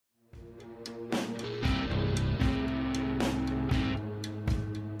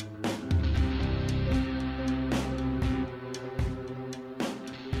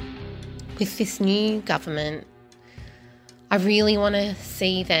With this new government, I really want to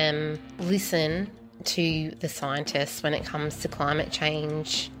see them listen to the scientists when it comes to climate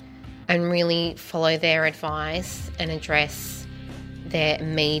change and really follow their advice and address their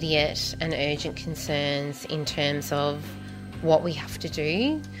immediate and urgent concerns in terms of what we have to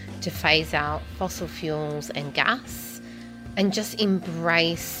do to phase out fossil fuels and gas, and just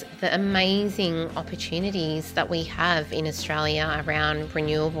embrace the amazing opportunities that we have in Australia around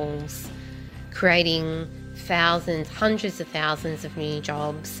renewables, creating thousands, hundreds of thousands of new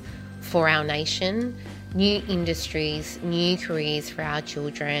jobs for our nation, new industries, new careers for our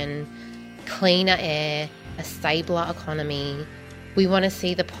children, cleaner air, a stabler economy. We want to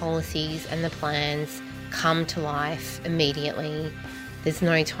see the policies and the plans come to life immediately. There's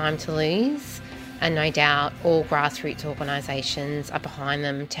no time to lose, and no doubt all grassroots organisations are behind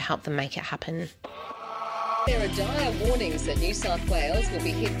them to help them make it happen. There are dire warnings that New South Wales will be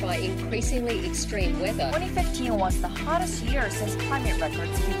hit by increasingly extreme weather. 2015 was the hottest year since climate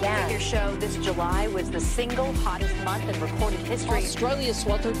records began. Figures show this July was the single hottest month in recorded history. Australia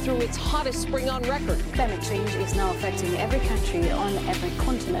sweltered through its hottest spring on record. Climate change is now affecting every country on every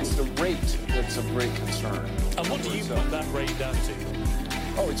continent. It's the rate that's of great concern. And what do you put that rate down to?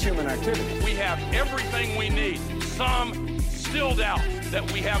 Oh, it's human activity. We have everything we need. Some still doubt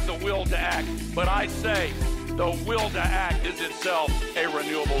that we have the will to act, but I say the will to act is itself a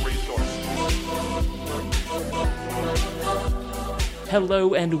renewable resource.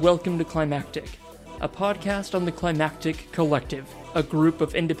 Hello and welcome to Climactic, a podcast on the Climactic Collective, a group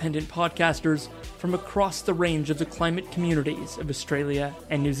of independent podcasters from across the range of the climate communities of Australia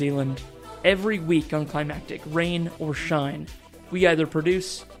and New Zealand. Every week on Climactic, rain or shine, we either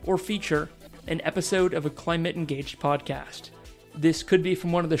produce or feature an episode of a climate-engaged podcast. This could be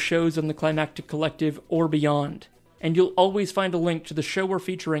from one of the shows on the Climactic Collective or beyond, and you'll always find a link to the show we're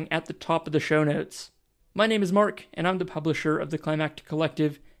featuring at the top of the show notes. My name is Mark, and I'm the publisher of the Climactic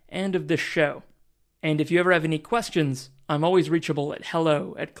Collective and of this show. And if you ever have any questions, I'm always reachable at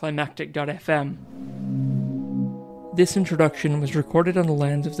hello@climactic.fm. This introduction was recorded on the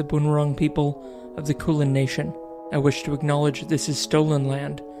lands of the Boonwurrung people of the Kulin Nation. I wish to acknowledge this is stolen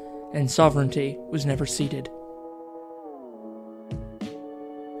land, and sovereignty was never ceded.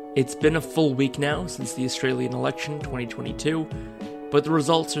 It's been a full week now since the Australian election 2022, but the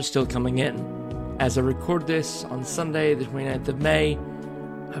results are still coming in. As I record this on Sunday, the 29th of May,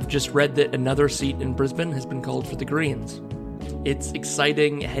 I've just read that another seat in Brisbane has been called for the Greens. It's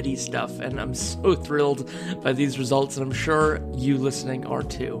exciting, heady stuff, and I'm so thrilled by these results, and I'm sure you listening are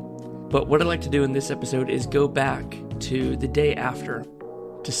too. But what I'd like to do in this episode is go back to the day after,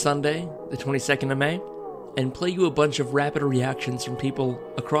 to Sunday, the 22nd of May, and play you a bunch of rapid reactions from people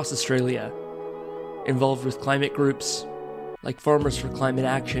across Australia involved with climate groups like Farmers for Climate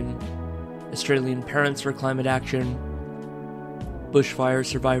Action, Australian Parents for Climate Action, Bushfire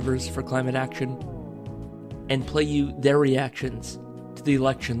Survivors for Climate Action, and play you their reactions to the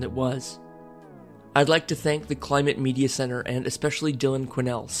election that was. I'd like to thank the Climate Media Centre and especially Dylan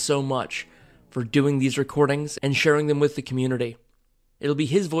Quinnell so much for doing these recordings and sharing them with the community. It'll be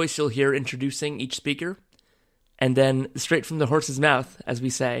his voice you'll hear introducing each speaker, and then, straight from the horse's mouth, as we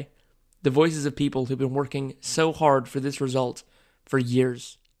say, the voices of people who've been working so hard for this result for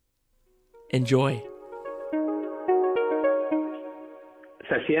years. Enjoy.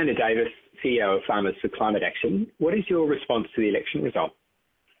 So Fiona Davis, CEO of Farmers for Climate Action, what is your response to the election result?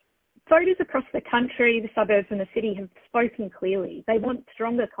 Voters across the country, the suburbs and the city have spoken clearly. They want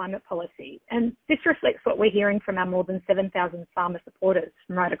stronger climate policy, and this reflects what we're hearing from our more than 7,000 farmer supporters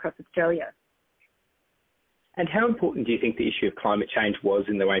from right across Australia. And how important do you think the issue of climate change was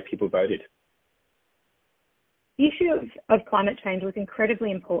in the way people voted? The issue of climate change was incredibly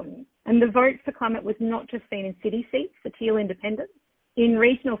important, and the vote for climate was not just seen in city seats for Teal independents. In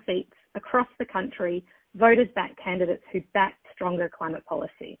regional seats across the country, voters backed candidates who backed stronger climate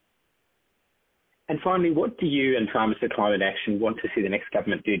policy. And finally, what do you and Farmers for Climate Action want to see the next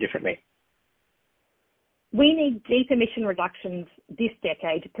government do differently? We need deep emission reductions this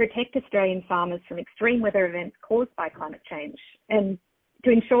decade to protect Australian farmers from extreme weather events caused by climate change and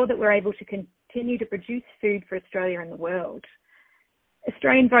to ensure that we're able to continue to produce food for Australia and the world.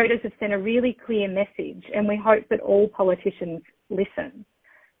 Australian voters have sent a really clear message, and we hope that all politicians listen.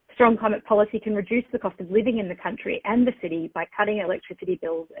 Strong climate policy can reduce the cost of living in the country and the city by cutting electricity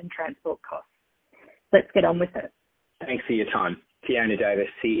bills and transport costs. Let's get on with it. Thanks for your time. Fiona Davis,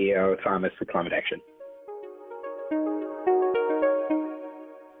 CEO of Farmers for Climate Action.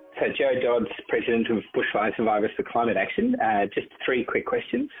 So Joe Dodds, President of Bushfire Survivors for Climate Action. Just three quick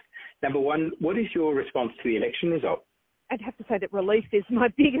questions. Number one, what is your response to the election result? I'd have to say that relief is my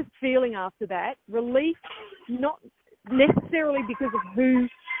biggest feeling after that. Relief, not necessarily because of who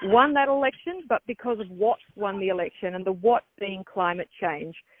won that election, but because of what won the election, and the what being climate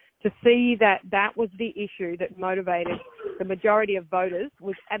change. To see that that was the issue that motivated the majority of voters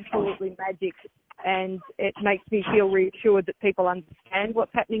was absolutely magic, and it makes me feel reassured that people understand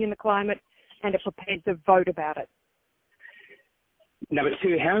what's happening in the climate and are prepared to vote about it. Number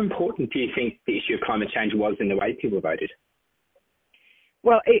two, how important do you think the issue of climate change was in the way people voted?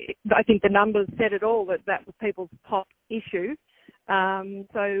 Well, I think the numbers said it all, that was people's top issue.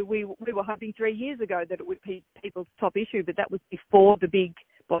 So we were hoping 3 years ago that it would be people's top issue, but that was before the big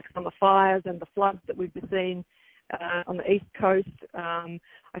blocks on the fires and the floods that we've seen on the East Coast.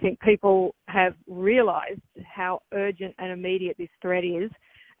 I think people have realised how urgent and immediate this threat is,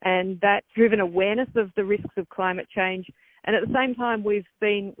 and that's driven awareness of the risks of climate change. And at the same time, we've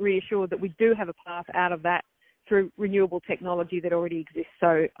been reassured that we do have a path out of that through renewable technology that already exists.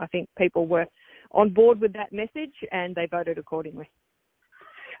 So I think people were on board with that message and they voted accordingly.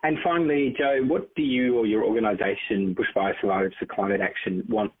 And finally, Jo, what do you or your organisation, Bushfire Survivors for Climate Action,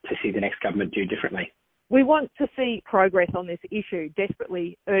 want to see the next government do differently? We want to see progress on this issue,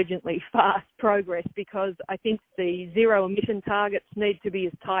 desperately, urgently, fast progress, because I think the zero emission targets need to be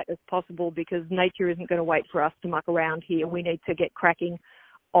as tight as possible, because nature isn't going to wait for us to muck around here. We need to get cracking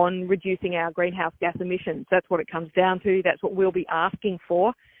on reducing our greenhouse gas emissions. That's what it comes down to. That's what we'll be asking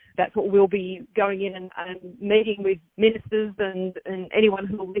for. That's what we'll be going in and meeting with ministers and anyone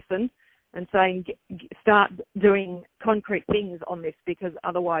who will listen and saying, start doing concrete things on this, because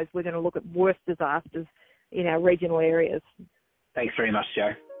otherwise we're going to look at worse disasters in our regional areas. Thanks very much,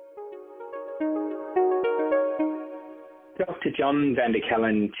 Jo. Dr. John van der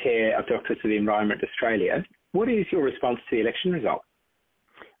Kellen, Chair of Doctors for the Environment Australia, what is your response to the election result?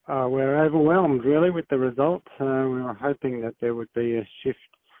 We're overwhelmed, really, with the result. We were hoping that there would be a shift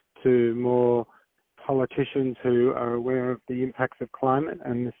to more politicians who are aware of the impacts of climate,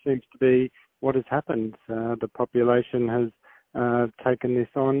 and this seems to be what has happened. The population has taken this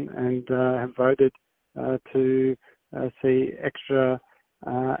on and have voted to see extra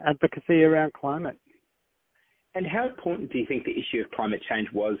advocacy around climate. And how important do you think the issue of climate change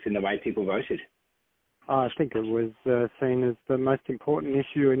was in the way people voted? I think it was seen as the most important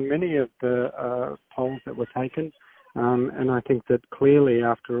issue in many of the polls that were taken. And I think that clearly,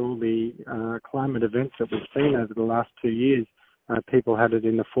 after all the climate events that we've seen over the last 2 years, people had it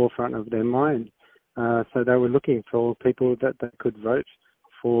in the forefront of their mind. So they were looking for people that they could vote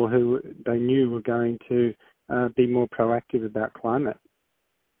for, who they knew were going to be more proactive about climate.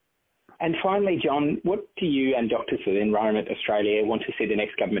 And finally, John, what do you and Doctors for the Environment Australia want to see the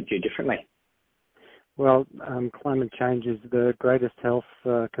next government do differently? Well, climate change is the greatest health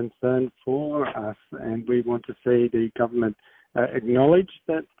concern for us, and we want to see the government acknowledge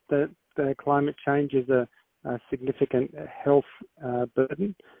that climate change is a significant health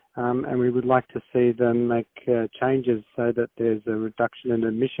burden, and we would like to see them make changes so that there's a reduction in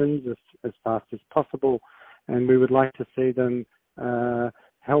emissions as fast as possible, and we would like to see them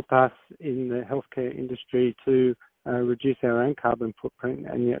help us in the healthcare industry to reduce our own carbon footprint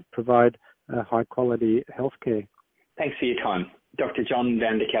and yet provide high-quality healthcare. Thanks for your time. Dr. John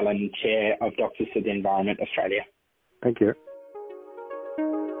van der Kellen, Chair of Doctors for the Environment Australia. Thank you.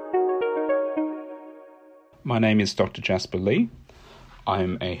 My name is Dr. Jasper Lee.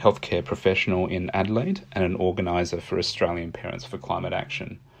 I'm a healthcare professional in Adelaide and an organiser for Australian Parents for Climate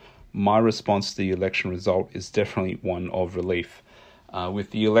Action. My response to the election result is definitely one of relief.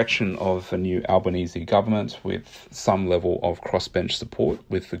 With the election of a new Albanese government with some level of crossbench support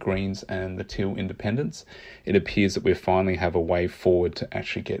with the Greens and the Teal Independents, it appears that we finally have a way forward to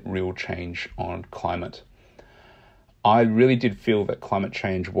actually get real change on climate. I really did feel that climate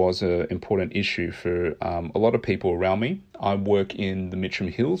change was an important issue for a lot of people around me. I work in the Mitcham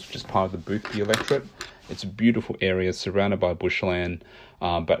Hills, which is part of the Boothby electorate. It's a beautiful area surrounded by bushland,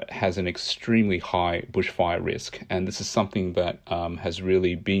 but has an extremely high bushfire risk. And this is something that has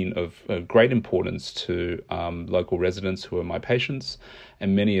really been of great importance to local residents who are my patients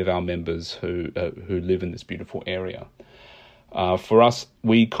and many of our members who live in this beautiful area. For us,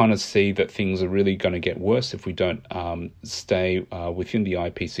 we kind of see that things are really going to get worse if we don't stay within the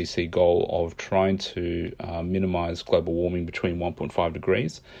IPCC goal of trying to minimise global warming between 1.5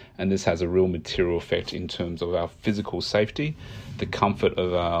 degrees. And this has a real material effect in terms of our physical safety, the comfort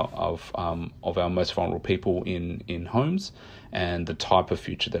of our most vulnerable people in homes, and the type of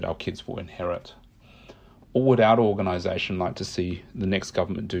future that our kids will inherit. What would our organisation like to see the next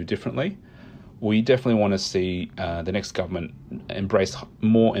government do differently? we definitely want to see the next government embrace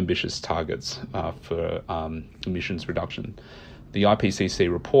more ambitious targets for emissions reduction. The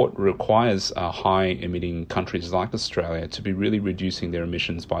IPCC report requires high-emitting countries like Australia to be really reducing their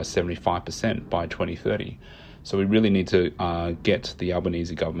emissions by 75% by 2030. So we really need to get the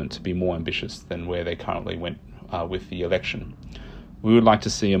Albanese government to be more ambitious than where they currently went with the election. We would like to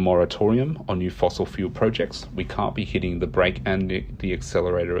see a moratorium on new fossil fuel projects. We can't be hitting the brake and the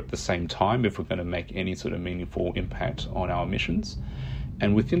accelerator at the same time if we're going to make any sort of meaningful impact on our emissions.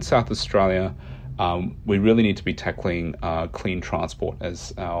 And within South Australia, we really need to be tackling clean transport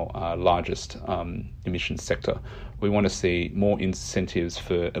as our largest emissions sector. We want to see more incentives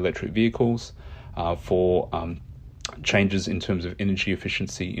for electric vehicles, for changes in terms of energy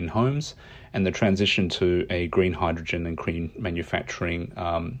efficiency in homes, and the transition to a green hydrogen and green manufacturing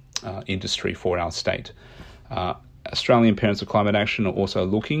industry for our state. Australian Parents for Climate Action are also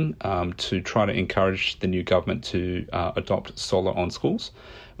looking to try to encourage the new government to adopt solar on schools,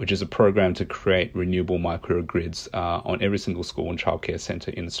 which is a program to create renewable microgrids on every single school and childcare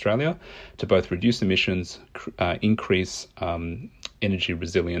centre in Australia to both reduce emissions, increase energy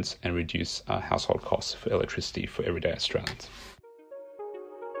resilience, and reduce household costs for electricity for everyday Australians.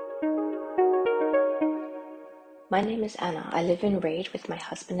 My name is Anna. I live in Reid with my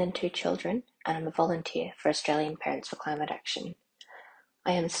husband and 2 children, and I'm a volunteer for Australian Parents for Climate Action.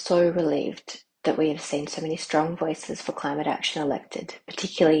 I am so relieved that we have seen so many strong voices for climate action elected,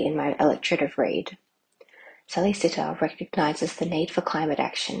 particularly in my electorate of Reid. Sally Sitter recognises the need for climate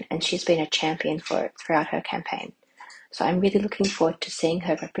action, and she's been a champion for it throughout her campaign. So I'm really looking forward to seeing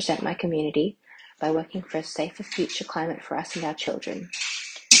her represent my community by working for a safer future climate for us and our children,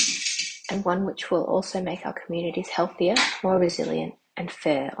 and one which will also make our communities healthier, more resilient, and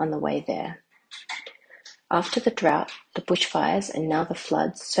fair on the way there. After the drought, the bushfires, and now the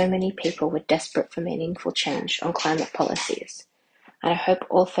floods, so many people were desperate for meaningful change on climate policies. And I hope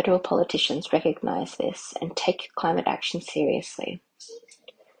all federal politicians recognise this and take climate action seriously.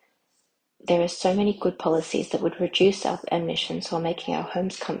 There are so many good policies that would reduce our emissions while making our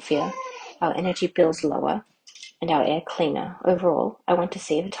homes comfier, our energy bills lower, and our air cleaner. Overall, I want to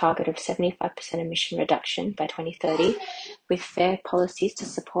see a target of 75% emission reduction by 2030, with fair policies to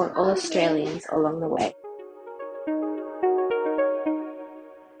support all Australians along the way.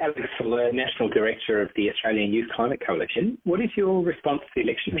 Alex Fuller, National Director of the Australian Youth Climate Coalition, what is your response to the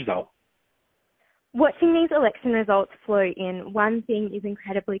election result? Watching these election results flow in, one thing is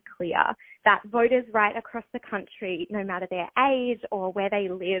incredibly clear, that voters right across the country, no matter their age or where they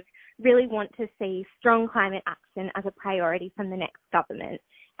live, really want to see strong climate action as a priority from the next government.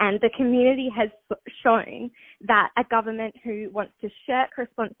 And the community has shown that a government who wants to shirk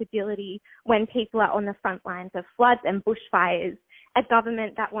responsibility when people are on the front lines of floods and bushfires, a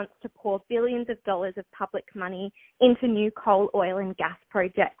government that wants to pour billions of dollars of public money into new coal, oil and gas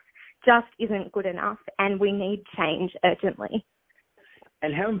projects, just isn't good enough, and we need change urgently.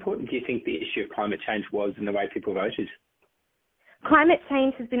 And how important do you think the issue of climate change was in the way people voted? Climate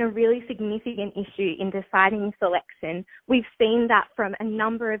change has been a really significant issue in deciding this election. We've seen that from a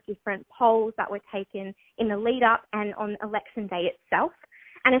number of different polls that were taken in the lead up and on election day itself.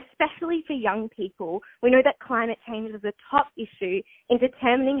 And especially for young people, we know that climate change is a top issue in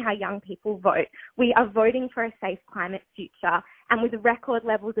determining how young people vote. We are voting for a safe climate future, and with record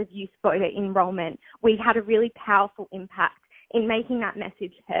levels of youth voter enrolment, we had a really powerful impact in making that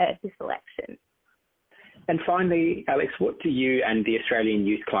message heard this election. And finally, Alex, what do you and the Australian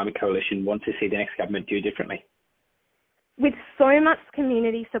Youth Climate Coalition want to see the next government do differently? With so much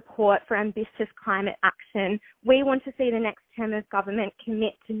community support for ambitious climate action, we want to see the next term of government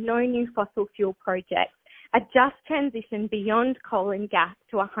commit to no new fossil fuel projects, a just transition beyond coal and gas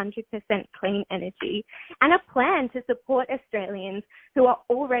to 100% clean energy, and a plan to support Australians who are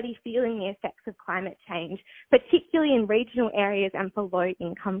already feeling the effects of climate change, particularly in regional areas and for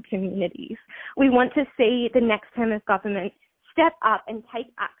low-income communities. We want to see the next term of government step up and take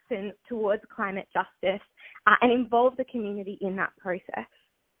action towards climate justice and involve the community in that process.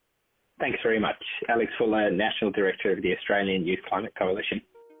 Thanks very much. Alex Fuller, National Director of the Australian Youth Climate Coalition.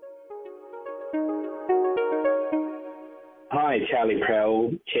 Hi, Charlie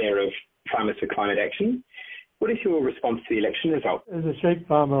Prell, Chair of Farmers for Climate Action. What is your response to the election result? As a sheep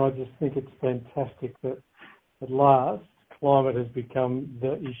farmer, I just think it's fantastic that at last climate has become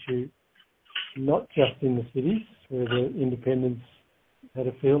the issue, not just in the cities where the independents had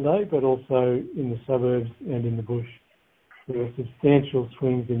a field day, but also in the suburbs and in the bush. There are substantial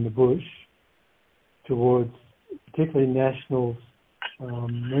swings in the bush towards particularly Nationals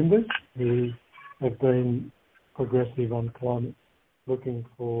members who have been progressive on climate, looking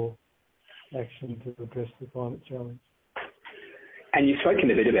for action to address the climate challenge. And you've spoken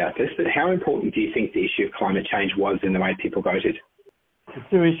a bit about this, but how important do you think the issue of climate change was in the way people voted? The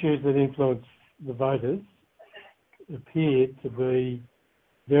two issues that influenced the voters appeared to be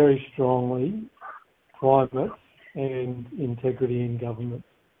very strongly climate and integrity in government.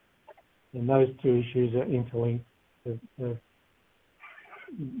 And those two issues are interlinked. The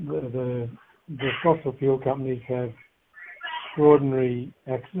fossil fuel companies have extraordinary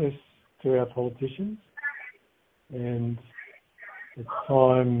access to our politicians, and it's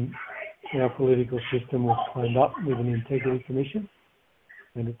time our political system was cleaned up with an integrity commission,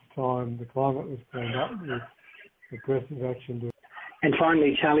 and it's time the climate was cleaned up with aggressive action. And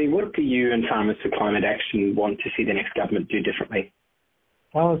finally, Charlie, what do you and Farmers for Climate Action want to see the next government do differently?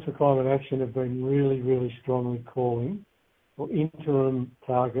 Farmers for Climate Action have been really, really strongly calling for interim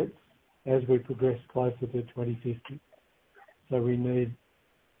targets as we progress closer to 2050. So we need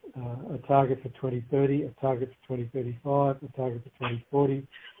a target for 2030, a target for 2035, a target for 2040,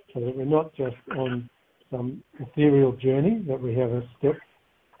 so that we're not just on some ethereal journey, that we have a step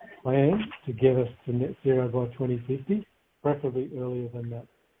plan to get us to net zero by 2050, preferably earlier than that.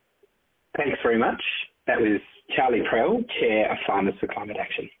 Thanks very much. That was Charlie Prell, Chair of Farmers for Climate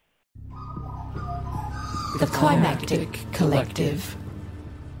Action. The Climactic Collective.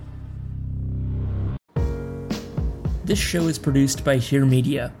 This show is produced by Hear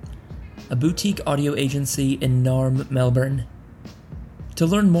Media, a boutique audio agency in Narm, Melbourne. To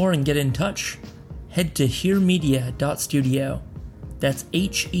learn more and get in touch, head to hearmedia.studio. That's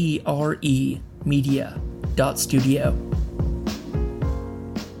HERE media.studio.